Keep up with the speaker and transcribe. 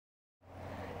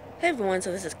Hey everyone,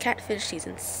 so this is Catfish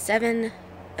Season 7,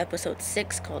 Episode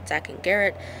 6, called Zach and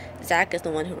Garrett. Zach is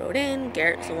the one who wrote in,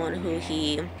 Garrett's the one who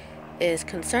he is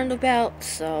concerned about.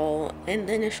 So, in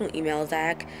the initial email,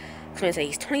 Zach is going to say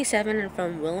he's 27 and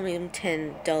from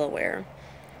Wilmington, Delaware.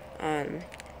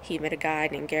 He met a guy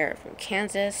named Garrett from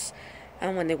Kansas,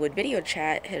 and when they would video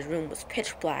chat, his room was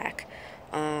pitch black.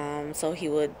 So he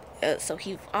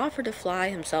offered to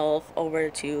fly himself over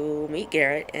to meet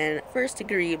Garrett, and at first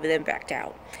agreed, but then backed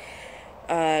out.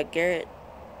 Garrett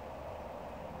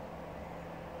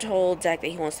told Zach that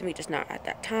he wants to meet, just not at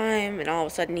that time, and all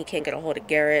of a sudden he can't get a hold of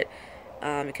Garrett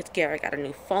because Garrett got a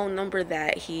new phone number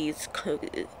that he's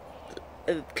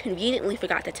conveniently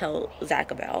forgot to tell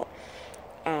Zach about.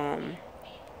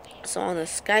 So on the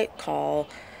Skype call,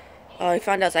 he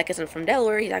found out Zach isn't from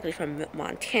Delaware, he's actually from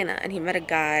Montana, and he met a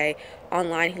guy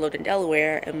online who lived in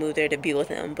Delaware and moved there to be with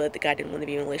him, but the guy didn't want to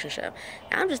be in a relationship.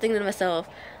 And I'm just thinking to myself,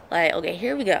 like, okay,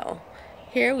 here we go.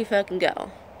 Here we fucking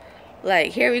go.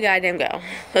 Like, here we goddamn go.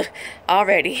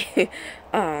 Already.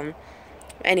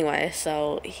 Anyway,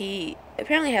 so he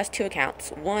apparently has two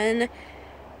accounts. One,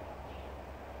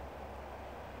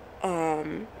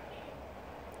 on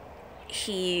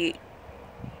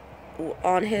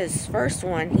his first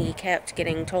one, he kept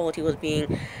getting told he was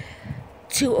being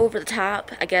too over the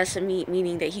top, I guess,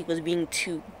 meaning that he was being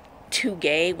too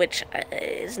gay, which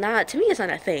is not, to me, it's not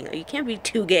a thing. You can't be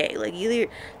too gay. Like, either,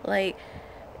 like,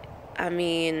 I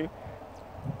mean,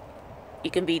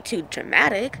 you can be too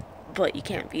dramatic, but you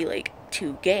can't be, like,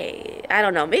 too gay. I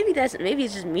don't know. Maybe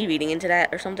it's just me reading into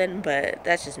that or something, but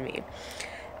that's just me.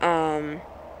 Then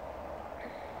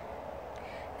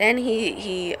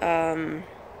he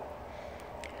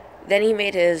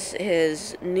made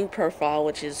his new profile,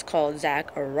 which is called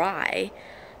Zach Awry,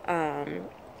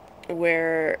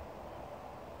 where,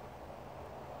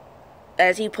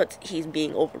 as he puts, he's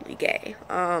being overly gay.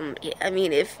 I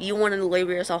mean, if you want to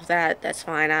label yourself that, that's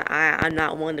fine. I'm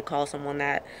not one to call someone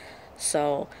that,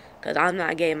 so, because I'm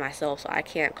not gay myself, so I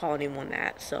can't call anyone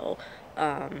that, so,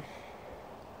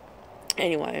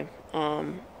 anyway,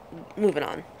 moving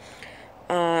on.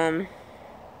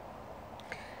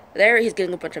 There he's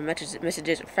getting a bunch of messages,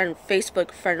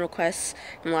 Facebook friend requests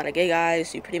from a lot of gay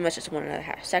guys who pretty much just wanted to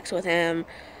have sex with him,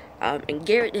 and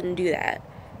Garrett didn't do that.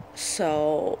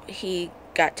 So he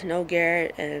got to know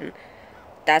Garrett, and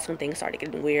that's when things started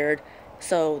getting weird.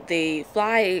 So they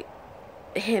fly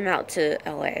him out to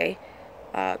LA,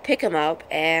 pick him up,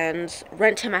 and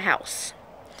rent him a house.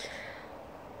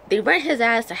 They rent his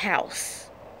ass a house.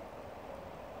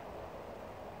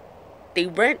 They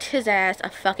rent his ass a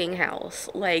fucking house.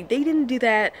 Like, they didn't do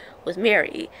that with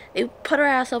Mary. They put her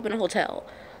ass up in a hotel.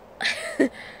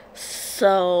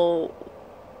 So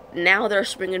now they're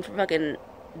springing for fucking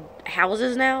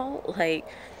houses now. Like,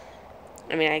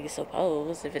 I mean, I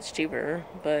suppose if it's cheaper,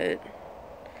 but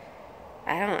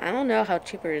I don't know how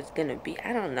cheaper it's gonna be.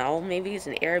 I don't know. Maybe it's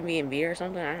an Airbnb or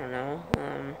something. I don't know.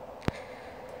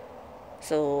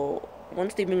 So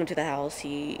once they bring him to the house,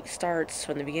 he starts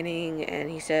from the beginning, and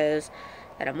he says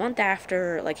that a month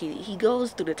after, like, he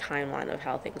goes through the timeline of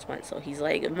how things went. So he's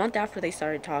like, a month after they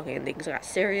started talking, things got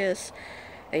serious.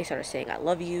 They started saying I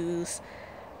love yous.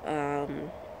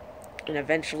 And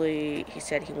eventually he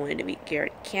said he wanted to meet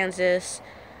Garrett in Kansas.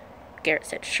 Garrett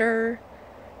said sure.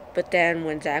 But then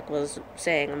when Zach was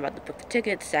saying I'm about to book the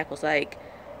tickets, Zach was like,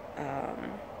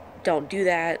 don't do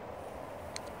that.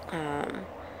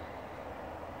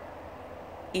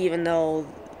 Even though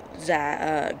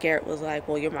Garrett was like,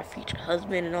 well, you're my future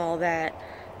husband and all that.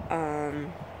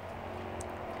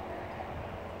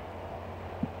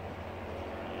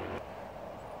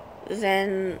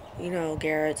 Then,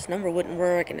 Garrett's number wouldn't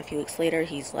work, and a few weeks later,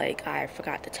 he's like, I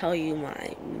forgot to tell you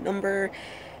my number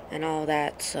and all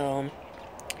that. So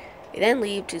they then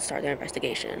leave to start their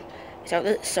investigation.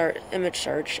 They start image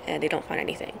search, and they don't find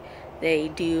anything. They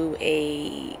do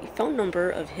a phone number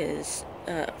of his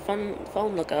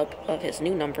phone lookup of his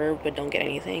new number, but don't get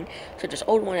anything. So just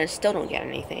old one and still don't get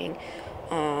anything.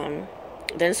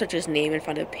 Then search his name in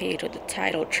front of the page with the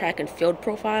title track and field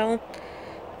profile.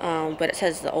 But it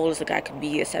says the oldest the guy could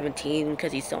be is 17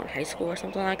 because he's still in high school or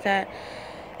something like that.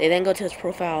 They then go to his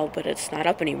profile, but it's not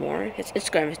up anymore. His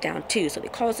Instagram is down too. So they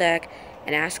call Zach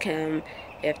and ask him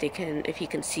if he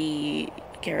can see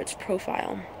Garrett's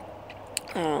profile.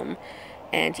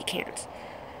 And he can't.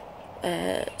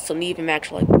 So Neve and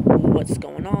Max are like, what's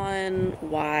going on?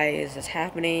 Why is this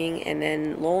happening? And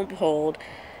then, lo and behold,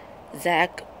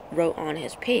 Zach wrote on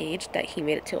his page that he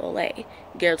made it to LA.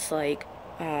 Garrett's like,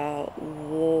 well,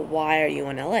 why are you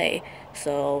in LA?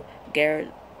 So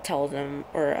Garrett tells him,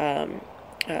 or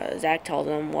Zach tells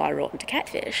him, well, I wrote into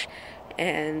Catfish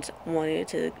and wanted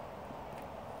to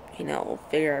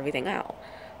figure everything out.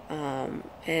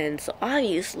 And so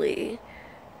obviously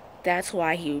that's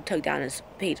why he took down his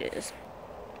pages.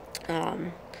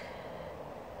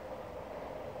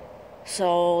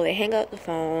 So they hang up the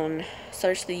phone,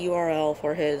 search the URL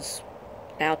for his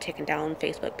now taken down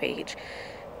Facebook page,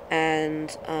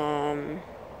 and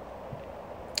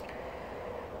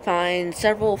find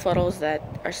several photos that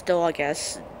are still, I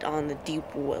guess, on the deep,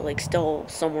 like still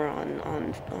somewhere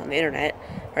on the internet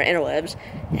or interwebs,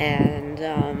 and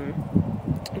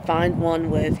find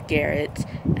one with Garrett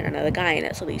and another guy in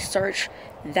it. So they search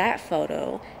that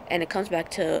photo, and it comes back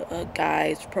to a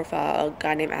guy's profile, a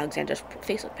guy named Alexander's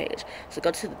Facebook page. So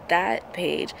go to that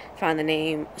page, find the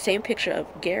name, same picture of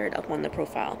Garrett up on the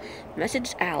profile,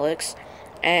 message Alex,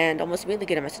 and almost immediately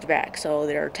get a message back. So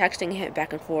they're texting him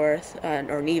back and forth,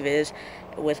 or Neve is,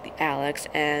 with Alex,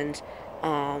 and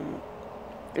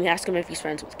they ask him if he's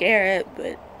friends with Garrett,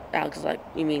 but Alex is like,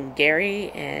 "You mean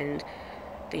Gary?" And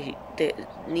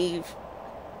Neve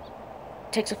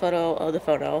takes a photo of the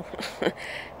photo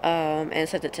and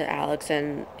sends it to Alex,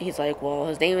 and he's like, well,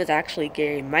 his name is actually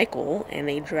Gary Michael, and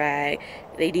they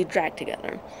do drag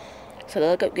together. So they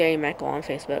look up Gary Michael on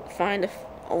Facebook, find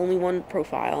only one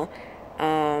profile,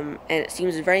 and it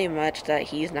seems very much that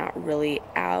he's not really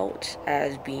out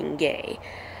as being gay.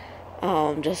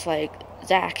 Just like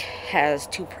Zach has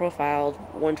two profiles,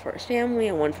 one for his family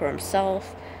and one for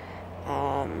himself.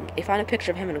 They find a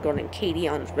picture of him and a girl named Katie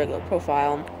on his regular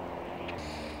profile.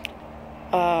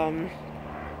 They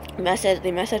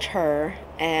message her,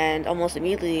 and almost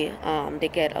immediately they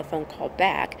get a phone call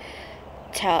back.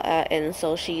 And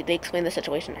so they explain the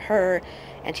situation to her,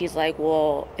 and she's like,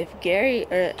 well, if Gary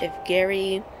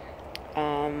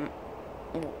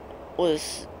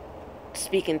was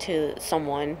speaking to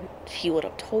someone, he would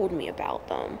have told me about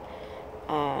them,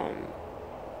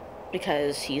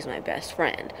 because he's my best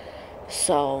friend.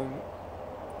 So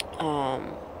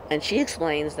and she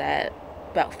explains that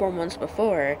about 4 months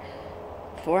before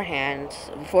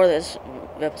this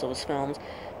episode was filmed,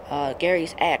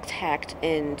 Gary's ex hacked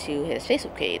into his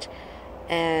Facebook page.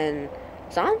 And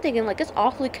so I'm thinking, like, it's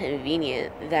awfully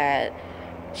convenient that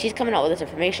she's coming out with this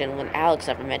information when Alex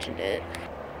never mentioned it.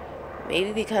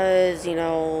 Maybe because,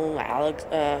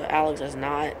 Alex is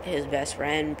not his best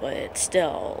friend, but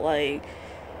still, like,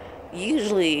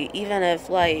 usually, even if,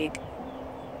 like,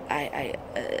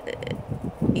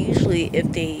 usually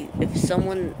if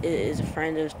someone is a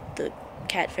friend of the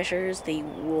catfishers, they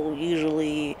will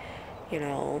usually,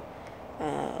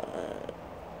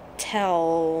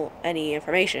 tell any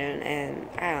information, and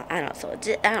I don't know, so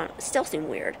it still seems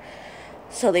weird.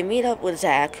 So they meet up with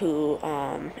Zach, who,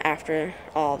 after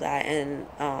all that, and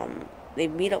they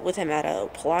meet up with him at a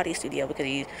Pilates studio because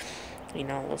he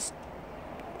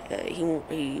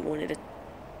wanted to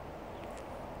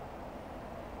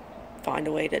find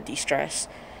a way to de-stress.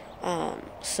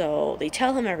 So they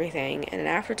tell him everything, and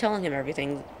after telling him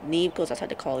everything, Neve goes outside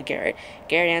to call Garrett.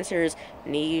 Garrett answers.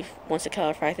 Neve wants to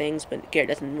clarify things, but Garrett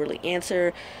doesn't really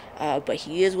answer. But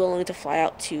he is willing to fly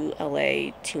out to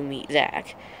LA to meet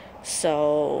Zach.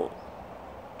 So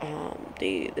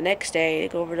the next day, they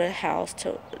go over to the house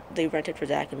they rented for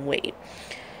Zach and wait.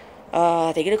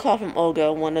 They get a call from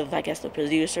Olga, one of, I guess, the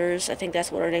producers. I think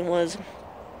that's what her name was.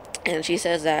 And she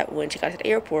says that when she got to the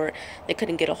airport, they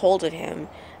couldn't get a hold of him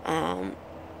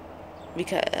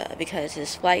because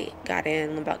his flight got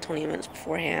in about 20 minutes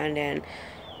beforehand, and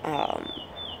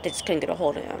they just couldn't get a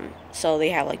hold of him. So they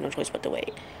have, like, no choice but to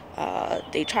wait.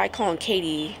 They try calling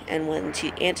Katie, and when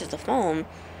she answers the phone,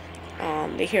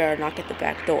 they hear her knock at the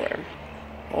back door.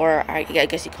 Or I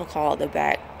guess you could call it the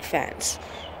back fence.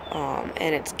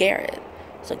 And it's Garrett.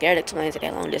 So Garrett explains that he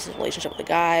had a long-distance relationship with a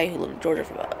guy who lived in Georgia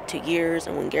for about 2 years,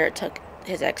 and when Garrett took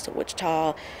his ex to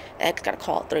Wichita, the ex got a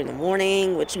call at 3 in the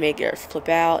morning, which made Garrett flip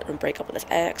out and break up with his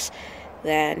ex.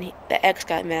 Then the ex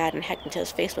got mad and hacked into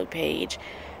his Facebook page.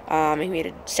 He made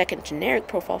a second generic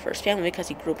profile for his family because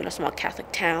he grew up in a small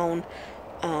Catholic town.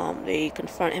 They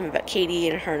confront him about Katie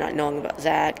and her not knowing about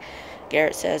Zach.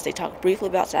 Garrett says they talked briefly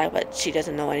about Zach, but she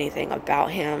doesn't know anything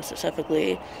about him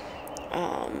specifically.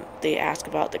 They ask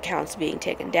about the accounts being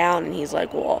taken down, and he's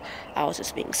like, well, I was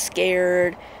just being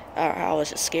scared. So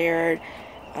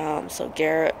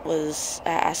Garrett was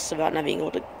asked about not being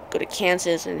able to go to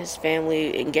Kansas, and his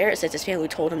family, and Garrett says his family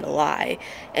told him to lie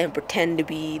and pretend to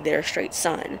be their straight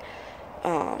son.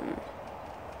 And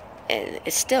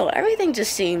it's still, everything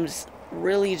just seems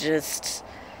really just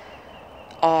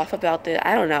off about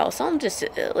I don't know, some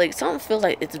feel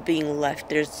like it's being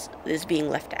left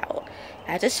out.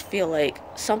 I just feel like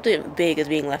something big is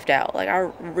being left out. Like,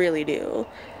 I really do.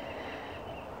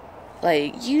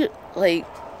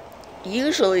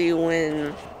 Usually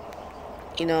when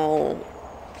you know,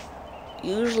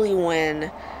 usually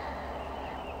when,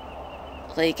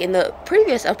 like in the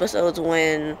previous episodes,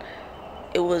 when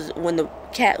when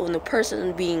the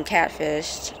person being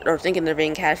catfished or thinking they're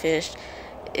being catfished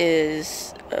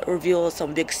is reveals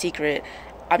some big secret,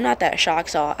 I'm not that shocked.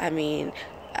 So I mean,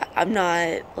 I'm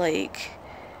not like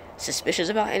suspicious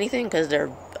about anything because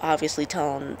they're obviously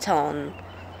telling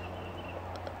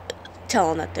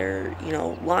that they're, you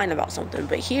know, lying about something.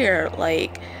 But here,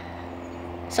 like,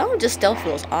 something just still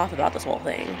feels off about this whole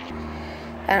thing.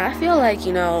 And I feel like,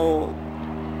 you know,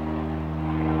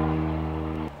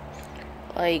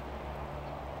 like,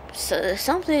 so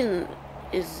something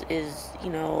is you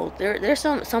know, there's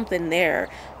something there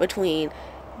between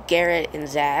Garrett and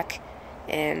Zach,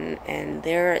 and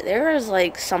there is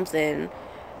like something,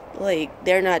 like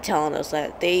they're not telling us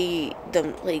that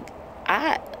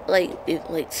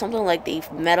like something like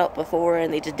they've met up before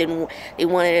and they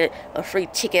wanted a free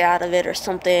ticket out of it or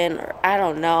something, or I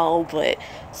don't know, but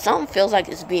something feels like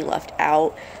it's being left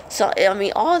out. So I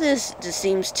mean, all this just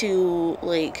seems too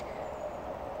like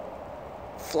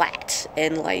flat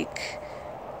and like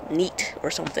neat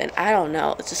or something. I don't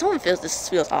know. It's just this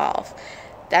feels off.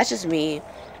 That's just me.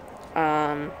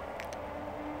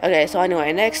 Okay, so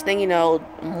anyway, next thing you know,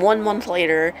 1 month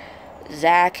later,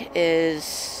 Zach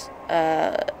is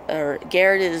or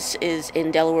Garrett is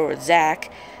in Delaware with Zach,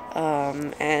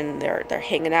 and they're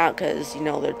hanging out because, you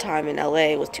know, their time in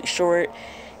LA was too short,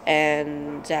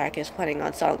 and Zach is planning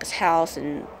on selling his house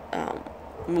and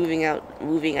moving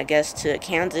I guess to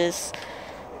Kansas.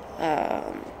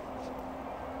 And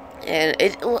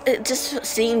it just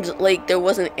seemed like there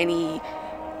wasn't any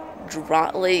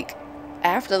like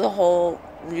after the whole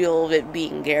real of it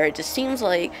being Garrett, it just seems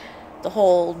like the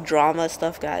whole drama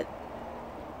stuff got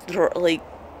like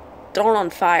thrown on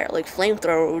fire, like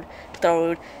thrown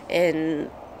and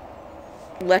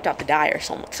left out to die or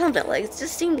something. Like it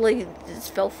just seemed like it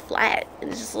just fell flat,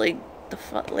 and it's just like the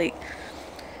fuck, like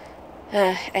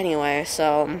anyway.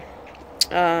 So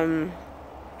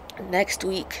next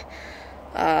week,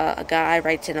 a guy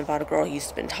writes in about a girl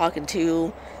he's been talking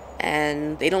to,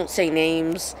 and they don't say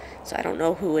names, so I don't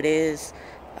know who it is.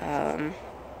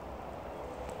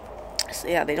 So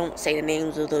yeah, they don't say the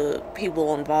names of the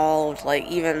people involved, like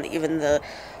even the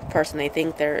person they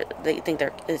think they're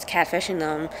is catfishing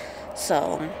them.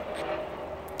 So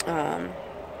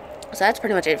so that's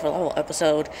pretty much it for the whole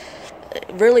episode.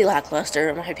 Really lackluster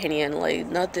in my opinion. Like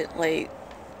nothing. Like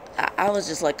I was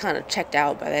just like kind of checked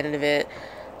out by the end of it.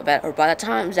 Or by the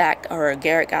time Zach or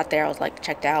Garrett got there, I was like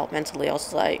checked out mentally. I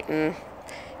was like,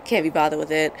 can't be bothered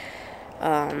with it.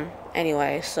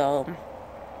 Anyway, so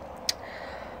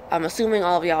I'm assuming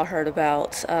all of y'all heard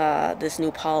about this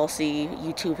new policy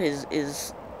YouTube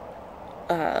is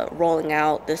rolling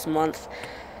out this month,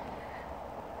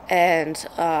 and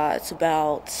it's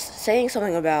about saying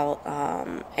something about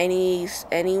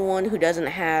anyone who doesn't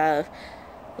have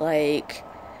like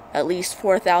at least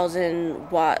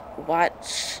 4,000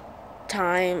 watch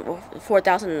time,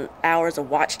 4,000 hours of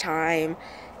watch time,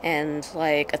 and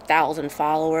like 1,000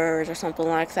 followers or something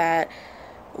like that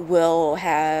will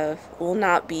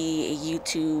not be a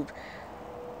YouTube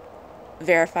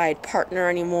verified partner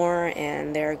anymore,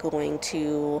 and they're going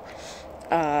to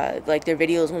like their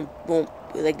videos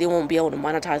they won't be able to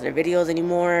monetize their videos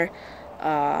anymore,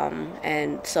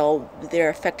 and so they're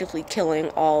effectively killing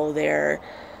all their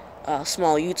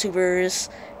small YouTubers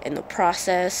in the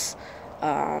process,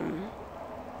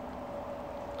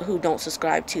 who don't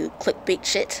subscribe to clickbait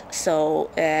shit, so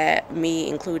me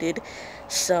included.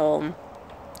 So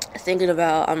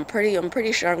I'm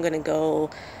pretty sure I'm gonna go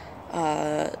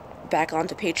back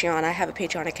onto Patreon. I have a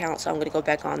Patreon account, so I'm gonna go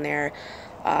back on there.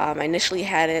 I initially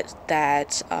had it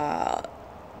that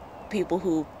people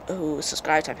who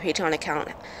subscribe to my Patreon account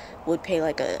would pay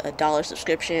like a $1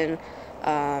 subscription.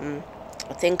 I'm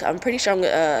pretty sure I'm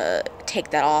gonna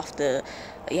take that off. You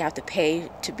have to pay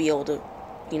to be able to,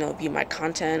 you know, view my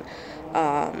content.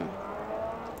 I'll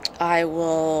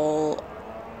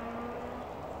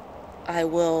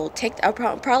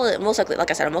probably, most likely,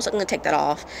 like I said, I'm most likely gonna take that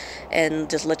off and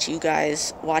just let you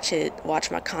guys watch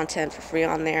my content for free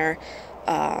on there.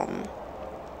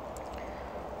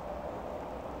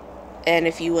 And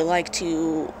if you would like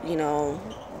to, you know,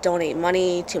 donate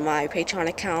money to my Patreon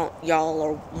account, y'all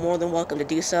are more than welcome to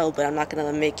do so, but I'm not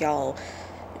gonna make y'all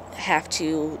have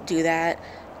to do that.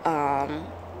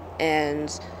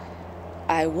 And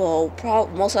I will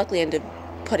most likely end up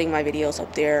putting my videos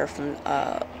up there from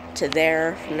now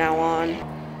on.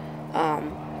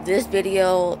 This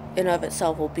video in of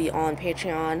itself will be on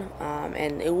Patreon,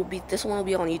 and this one will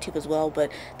be on YouTube as well,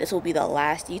 but this will be the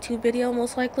last YouTube video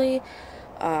most likely.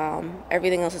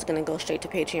 Everything else is going to go straight to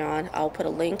Patreon. I'll put a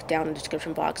link down in the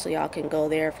description box so y'all can go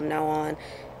there from now on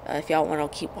if y'all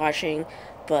want to keep watching.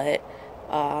 But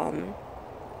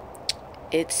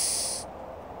it's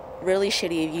really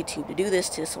shitty of YouTube to do this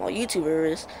to small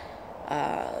YouTubers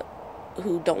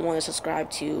who don't want to subscribe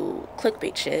to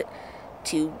clickbait shit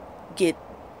to get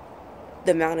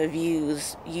the amount of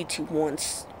views YouTube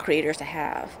wants creators to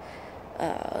have.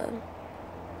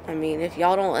 I mean, if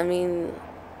y'all don't, I mean,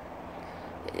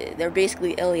 they're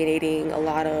basically alienating a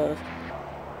lot of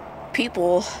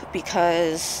people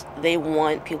because they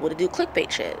want people to do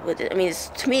clickbait shit. I mean,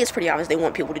 to me, it's pretty obvious they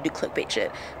want people to do clickbait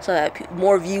shit so that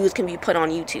more views can be put on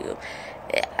YouTube.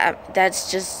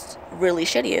 That's just really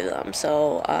shitty of them.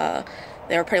 So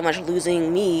they're pretty much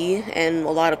losing me and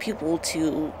a lot of people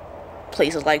to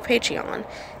places like Patreon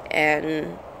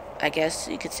and I guess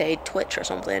you could say Twitch or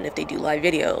something if they do live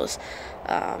videos,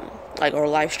 like, or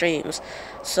live streams.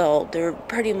 So they're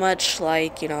pretty much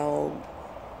like, you know,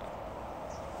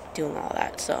 doing all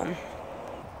that. So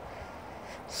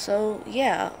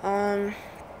yeah,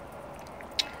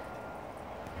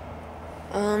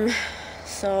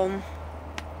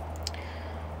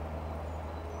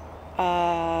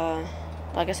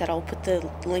 like I said, I'll put the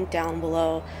link down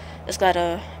below. Just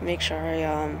gotta make sure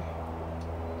I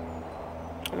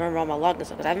remember all my logins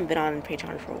because I haven't been on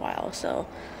Patreon for a while. So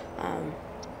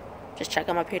just check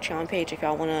out my Patreon page if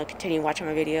y'all want to continue watching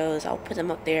my videos. I'll put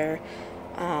them up there,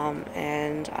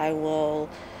 and I will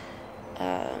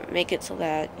make it so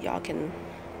that y'all can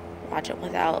watch it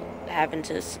without having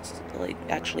to like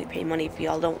actually pay money if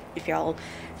y'all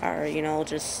are, you know,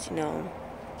 just, you know,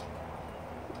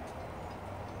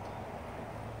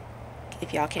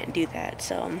 if y'all can't do that.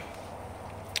 So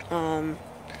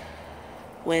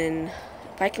when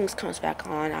Vikings comes back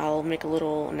on, I'll make a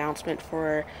little announcement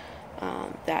for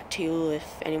that too, if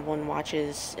anyone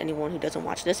who doesn't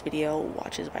watch this video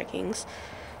watches Vikings.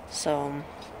 So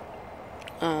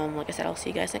like I said, I'll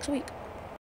see you guys next week.